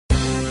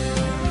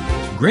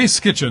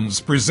Grace Kitchens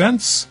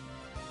presents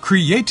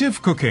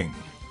Creative Cooking.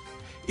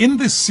 In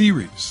this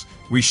series,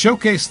 we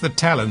showcase the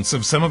talents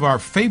of some of our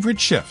favorite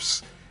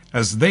chefs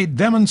as they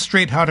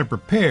demonstrate how to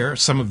prepare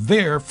some of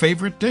their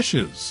favorite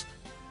dishes.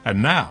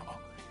 And now,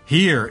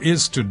 here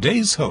is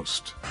today's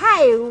host.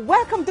 Hi,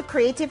 welcome to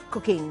Creative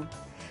Cooking.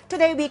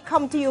 Today we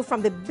come to you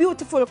from the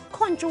beautiful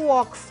Country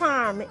Walk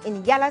Farm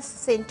in Yallas,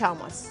 St.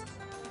 Thomas.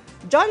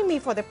 Joining me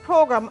for the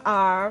program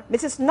are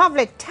Mrs.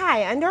 Novelet Tai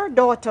and her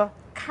daughter,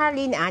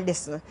 Karlene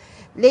Anderson.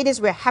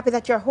 Ladies, we're happy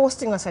that you're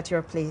hosting us at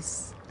your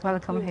place.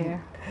 Welcome here.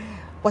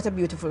 What a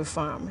beautiful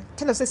farm.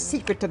 Tell us the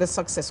secret to the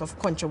success of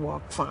Country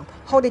Walk Farm.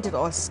 How did it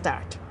all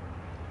start?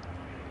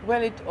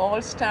 Well, it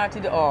all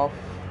started off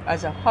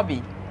as a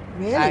hobby.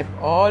 Really? I've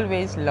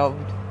always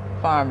loved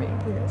farming.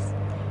 Yes.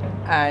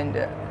 And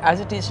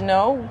as it is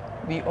now,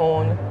 we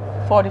own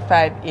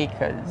 45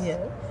 acres. Yeah.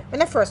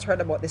 When I first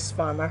heard about this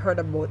farm, I heard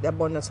about the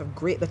abundance of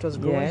grape that was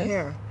growing Yes.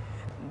 here.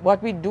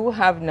 What we do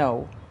have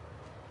now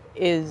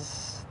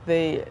is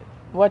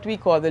what we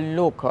call the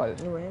local.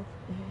 Right.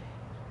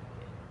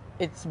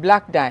 It's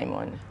black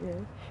diamond. Yeah.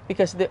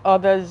 Because the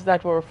others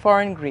that were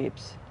foreign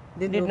grapes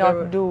Did did do not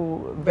very-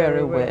 do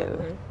very well.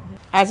 right.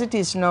 As it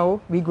is now,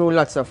 we grow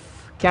lots of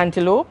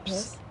cantaloupes,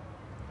 Yes.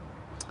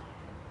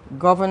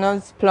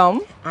 governor's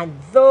plum. And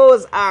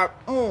those are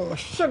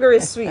sugary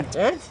sweet.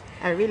 Eh?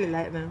 I really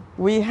like them.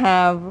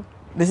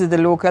 This is the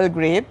local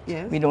grape.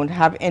 Yes. We don't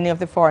have any of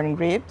the foreign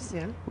grapes.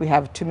 Yeah. We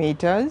have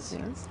tomatoes.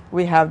 Yes.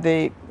 We have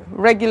the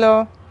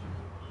regular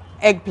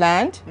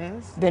eggplant.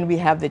 Yes. Then we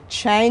have the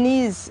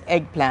Chinese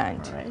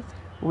eggplant. All right.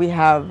 We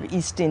have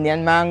East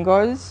Indian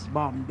mangoes.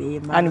 Bombay.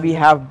 And we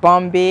have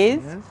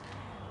Bombays. Yes.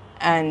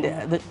 And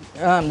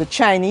the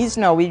Chinese,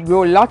 now we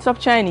grow lots of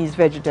Chinese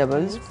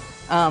vegetables.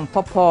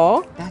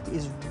 Pawpaw, That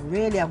is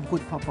really a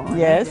good pawpaw.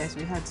 Yes. Yes,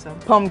 we had some.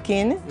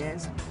 pumpkin,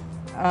 Yes.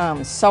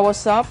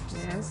 soursop,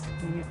 Yes.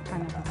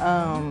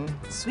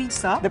 Sweet the,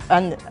 sop.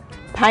 and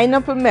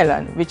pineapple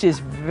melon, which is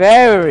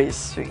very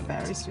sweet.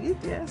 Very sweet,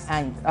 yes.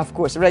 And of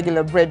course,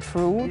 regular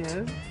breadfruit,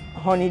 Yes.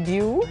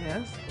 honeydew.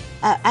 Yes.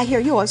 I hear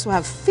you also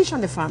have fish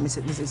on the farm,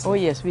 Mrs. Oh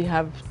yes, we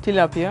have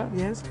tilapia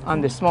Yes. on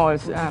the small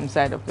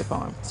side of the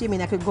farm. So you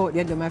mean I could go out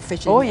there and do my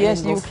fishing? Oh and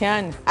yes, then go you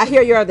can. I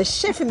hear you are the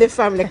chef in the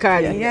family,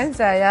 Karlene. Yes,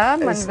 I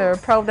am, and very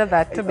proud of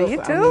that to be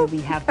I too. mean,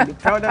 we have to be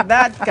proud of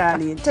that,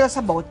 Karlene. Tell us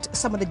about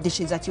some of the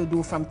dishes that you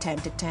do from time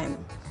to time.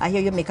 I hear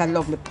you make a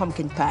lovely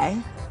pumpkin pie,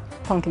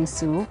 Pumpkin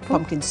soup.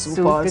 pumpkin soup,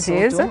 Soup also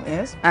it is. too.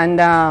 Yes.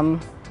 And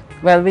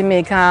well, we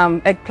make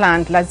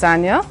eggplant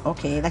lasagna.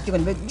 Okay, that you're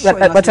going to be showing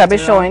But us I'll be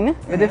later showing on.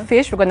 with the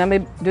fish. We're going to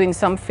be doing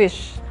some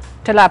fish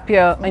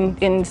tilapia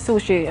in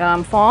sushi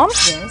form.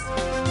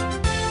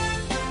 Yes.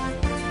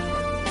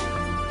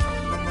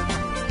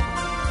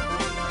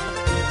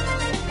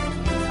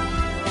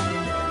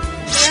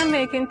 We're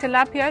making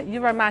tilapia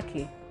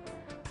uramaki.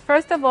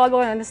 First of all,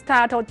 we're going to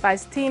start out by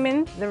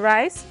steaming the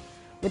rice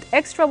with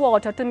extra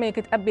water to make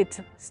it a bit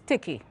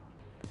sticky.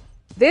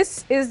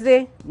 This is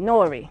the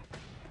nori.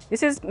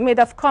 This is made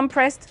of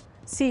compressed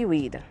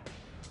seaweed.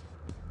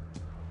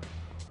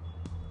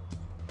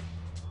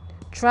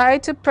 Try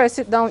to press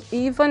it down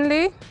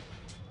evenly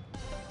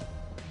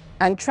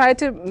and try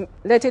to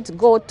let it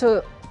go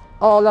to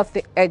all of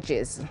the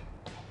edges.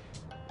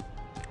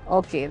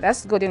 Okay,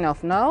 that's good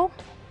enough now.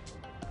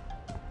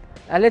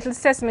 A little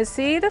sesame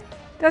seed,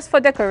 just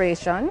for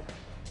decoration.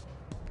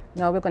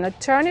 Now we're going to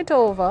turn it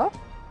over.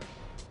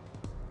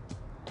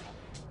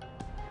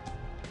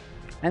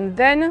 And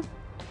then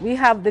we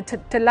have the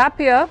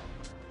tilapia,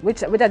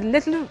 with a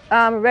little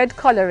red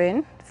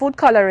coloring, food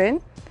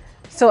coloring.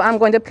 So I'm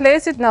going to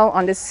place it now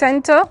on the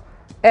center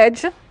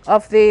edge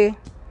of the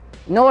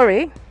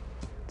nori.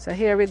 So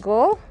here we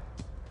go.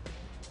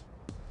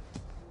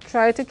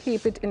 Try to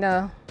keep it in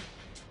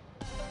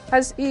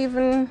as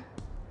even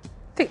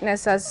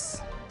thickness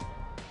as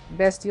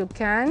best you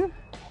can.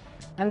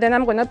 And then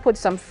I'm going to put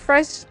some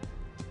fresh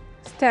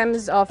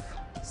stems of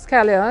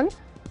scallion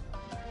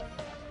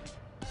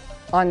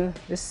on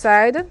the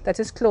side that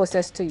is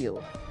closest to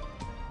you.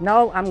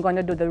 Now I'm going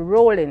to do the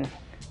rolling.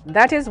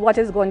 That is what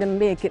is going to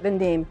make it the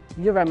name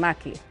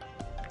uramaki.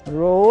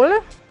 Roll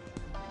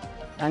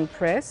and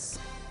press.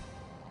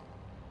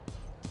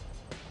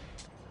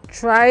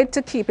 Try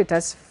to keep it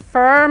as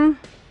firm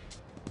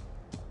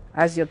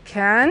as you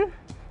can.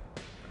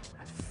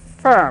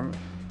 Firm.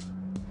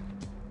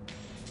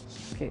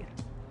 Okay,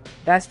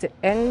 that's the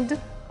end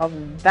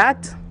of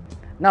that.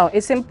 Now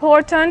it's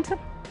important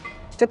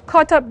to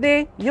cut up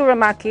the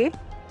uramaki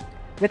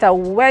with a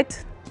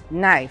wet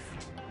knife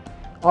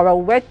or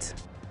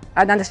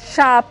a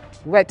sharp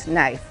wet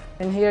knife.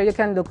 And here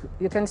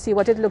you can see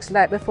what it looks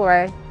like before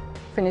I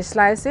finish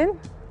slicing.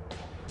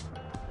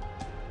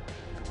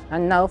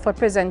 And now for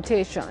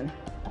presentation.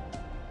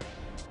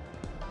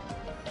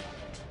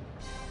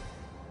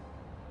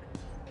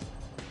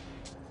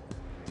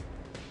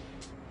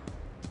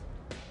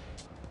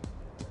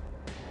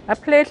 A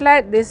plate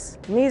like this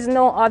needs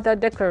no other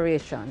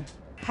decoration.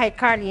 Hi,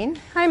 Karlene.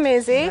 Hi,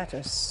 Maisie. That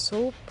is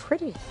so pretty.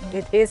 pretty.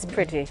 It is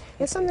pretty.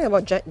 There's something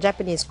about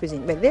Japanese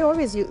cuisine, but they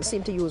always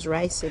seem to use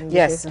rice in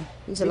Yes.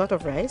 Use a lot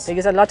of rice. They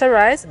use a lot of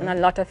rice and a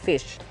lot of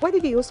fish. Why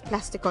did you use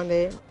plastic on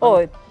the?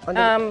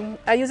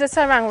 I use a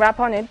saran wrap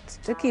on it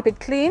to keep it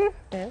clean.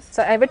 Yes.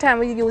 So every time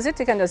we use it,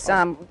 you can just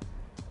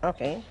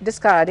Okay.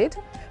 discard it.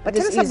 But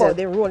It's tell us easier. about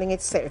the rolling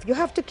itself. You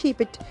have to keep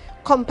it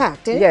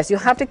compact, eh? Yes, you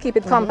have to keep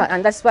it compact,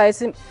 and that's why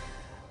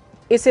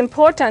it's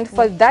important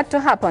for that to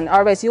happen,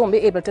 or else you won't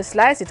be able to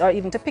slice it or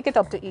even to pick it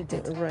up to eat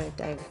it. Right.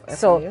 I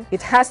So feel you.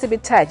 it has to be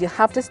tight. You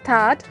have to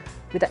start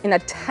with in a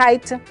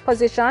tight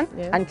position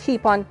and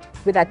keep on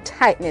with that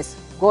tightness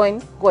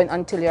going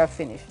until you're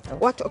finished.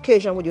 What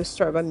occasion would you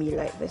serve a meal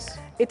like this?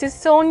 It is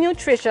so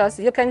nutritious.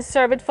 You can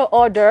serve it for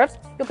hors d'oeuvres.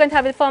 You can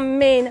have it for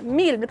main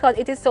meal because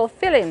it is so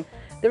filling.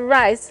 The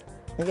rice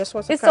And your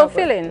source of is so carbo,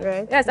 filling.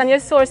 right? Yes, and your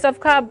source of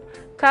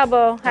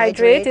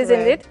carbohydrate is in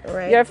right, it.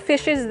 right. Your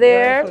fish is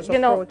there. Right, source you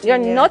of know, protein, your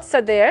yeah. nuts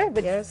are there.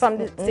 But Yes. from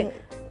the, From it's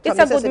the a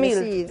good sesame meal.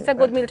 seeds. It's a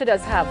good meal to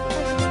just have.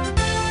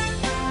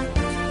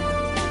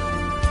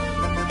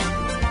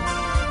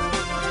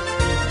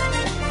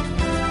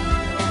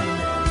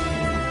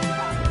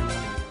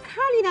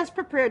 Karlene has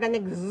prepared an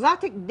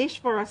exotic dish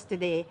for us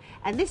today,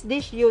 and this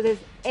dish uses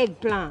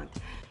eggplant.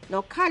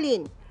 Now,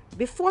 Karlene,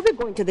 before we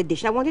go into the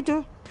dish, I wanted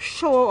to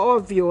show our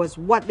viewers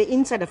what the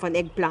inside of an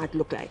eggplant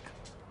look like.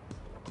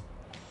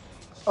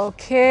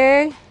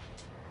 Okay.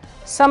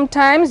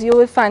 Sometimes you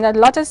will find a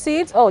lot of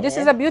seeds. Oh, this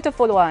is a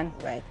beautiful one.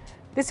 Right.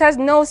 This has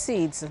no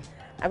seeds.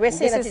 And we're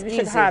saying This that is we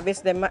should easy.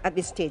 harvest them at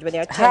this stage when they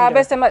are tender.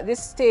 Harvest them at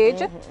this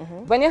stage.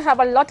 When you have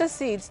a lot of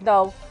seeds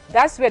now,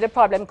 that's where the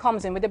problem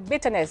comes in with the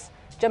bitterness.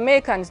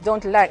 Jamaicans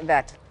don't like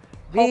that.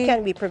 How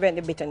can we prevent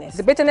the bitterness?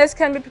 The bitterness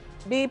can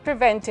be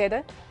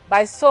prevented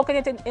by soaking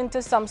it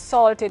into some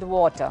salted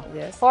water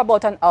Yes. for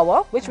about an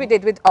hour, which we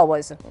did with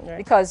ours, Right.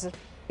 because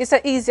it's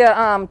an easier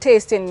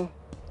tasting.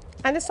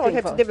 And the salt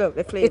helps flavor. to develop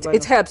the flavor.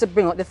 It helps to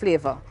bring out the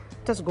flavor.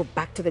 Just go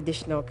back to the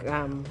dish now.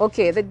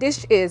 Okay, the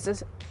dish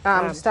is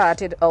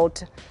started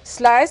out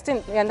sliced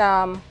in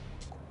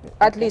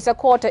at least a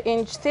 1/4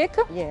 inch thick.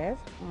 Yes.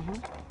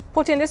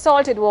 Put in the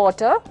salted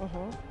water,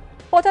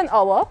 put an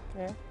hour,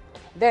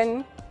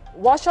 then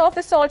wash off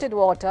the salted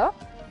water.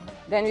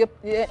 Then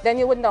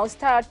you would now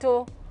start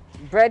to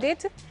bread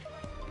it,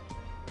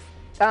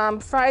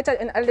 fry it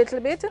in a little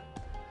bit.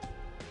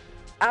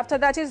 After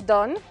that is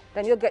done,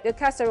 then you get your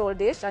casserole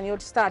dish and you'll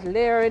start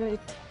layering it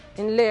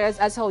in layers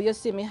as how you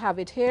see me have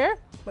it here.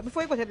 But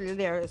before you go to the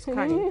layers,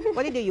 Karlene,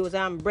 what did you use?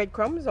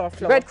 Breadcrumbs or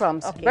flour?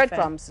 Breadcrumbs, Okay,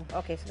 breadcrumbs. fine.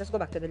 Okay, so let's go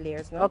back to the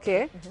layers now.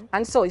 Okay,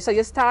 and so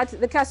you start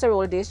the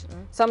casserole dish,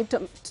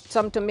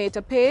 some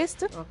tomato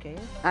paste, Okay.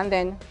 and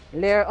then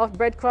layer of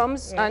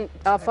breadcrumbs and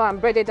of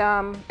breaded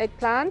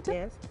eggplant,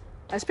 Yes.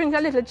 and sprinkle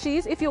a little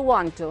cheese if you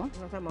want to.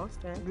 Not a must,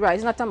 right? Right,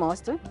 it's not a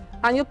must.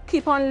 And you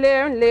keep on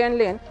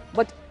layering,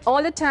 but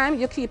all the time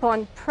you keep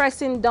on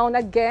pressing down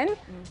again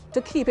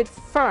to keep it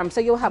firm,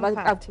 so you have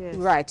Compact, yes.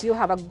 right. You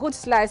have a good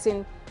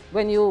slicing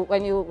when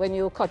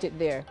you cut it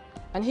there.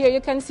 And here you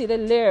can see the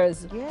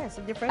layers, Yes,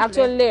 a different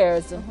actual layer.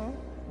 layers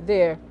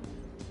there.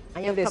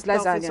 And in you this top it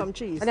off with lasagna. some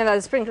cheese. And then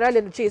I'll sprinkle a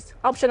little cheese,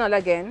 optional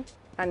again.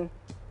 And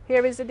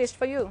here is the dish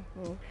for you.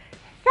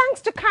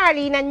 Thanks to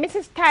Karlene and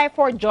Mrs. Tai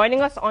for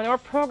joining us on our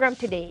program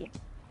today.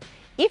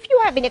 If you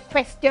have any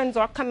questions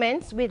or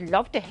comments, we'd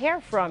love to hear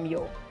from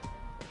you.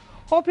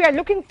 Hope you are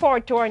looking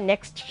forward to our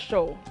next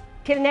show.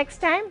 Till next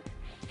time,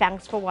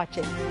 thanks for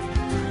watching.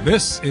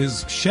 This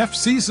is Chef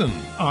Season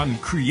on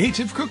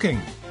Creative Cooking,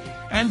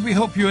 and we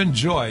hope you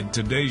enjoyed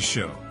today's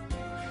show.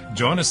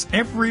 Join us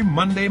every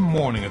Monday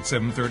morning at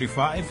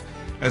 7:35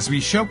 as we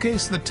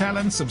showcase the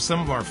talents of some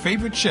of our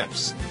favorite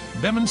chefs,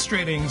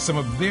 demonstrating some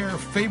of their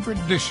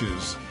favorite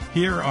dishes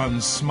here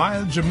on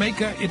Smile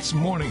Jamaica, It's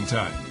Morning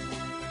Time.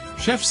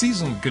 Chef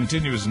Season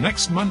continues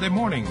next Monday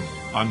morning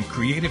on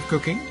Creative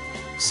Cooking,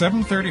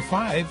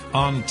 7:35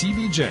 on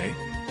TVJ,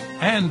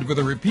 and with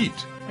a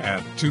repeat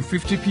at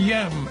 2:50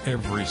 p.m.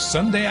 every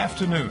Sunday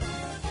afternoon.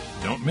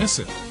 Don't miss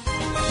it.